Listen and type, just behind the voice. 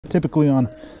Typically on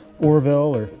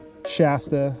Orville or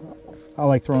Shasta, I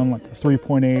like throwing like the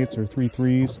 3.8s or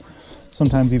 3.3s,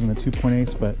 sometimes even the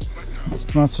 2.8s, but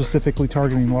not specifically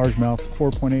targeting largemouth.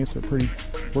 4.8s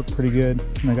are work pretty good,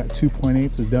 and I got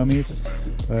 2.8s as dummies.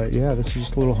 But yeah, this is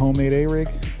just a little homemade A-rig,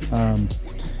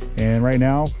 and right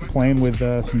now playing with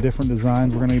some different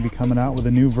designs. We're going to be coming out with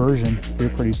a new version here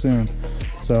pretty soon.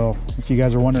 So if you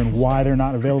guys are wondering why they're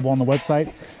not available on the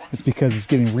website, it's because it's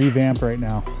getting revamped right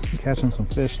now. It's catching some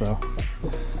fish though.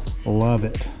 Love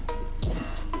it.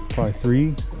 Probably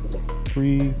three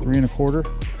and a quarter.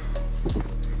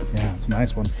 Yeah, it's a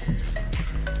nice one.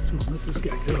 So let this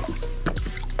guy go.